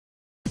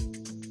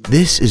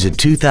This is a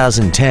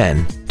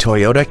 2010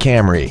 Toyota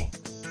Camry.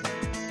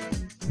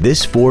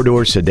 This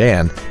four-door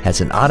sedan has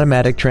an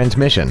automatic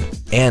transmission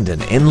and an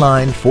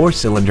inline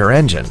four-cylinder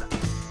engine.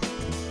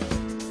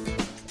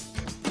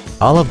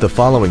 All of the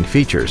following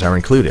features are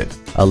included: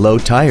 a low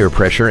tire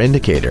pressure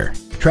indicator,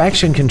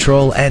 traction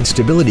control and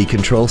stability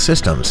control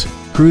systems,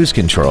 cruise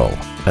control,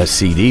 a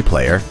CD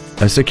player,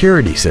 a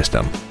security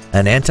system,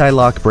 an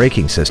anti-lock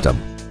braking system,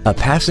 a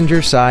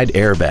passenger side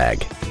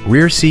airbag,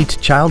 rear seat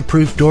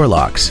child-proof door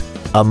locks,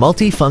 a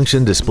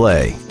multi-function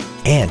display,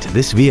 and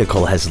this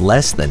vehicle has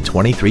less than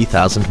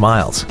 23,000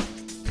 miles.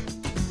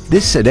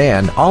 This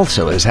sedan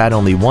also has had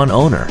only one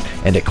owner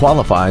and it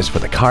qualifies for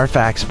the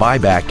Carfax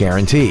buyback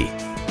guarantee.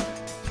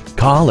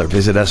 Call or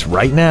visit us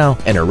right now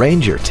and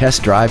arrange your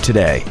test drive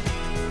today.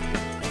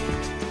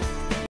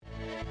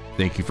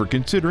 Thank you for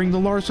considering the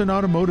Larson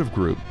Automotive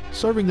Group,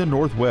 serving the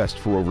Northwest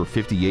for over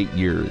 58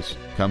 years.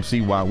 Come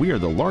see why we are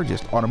the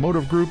largest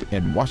automotive group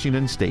in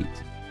Washington State.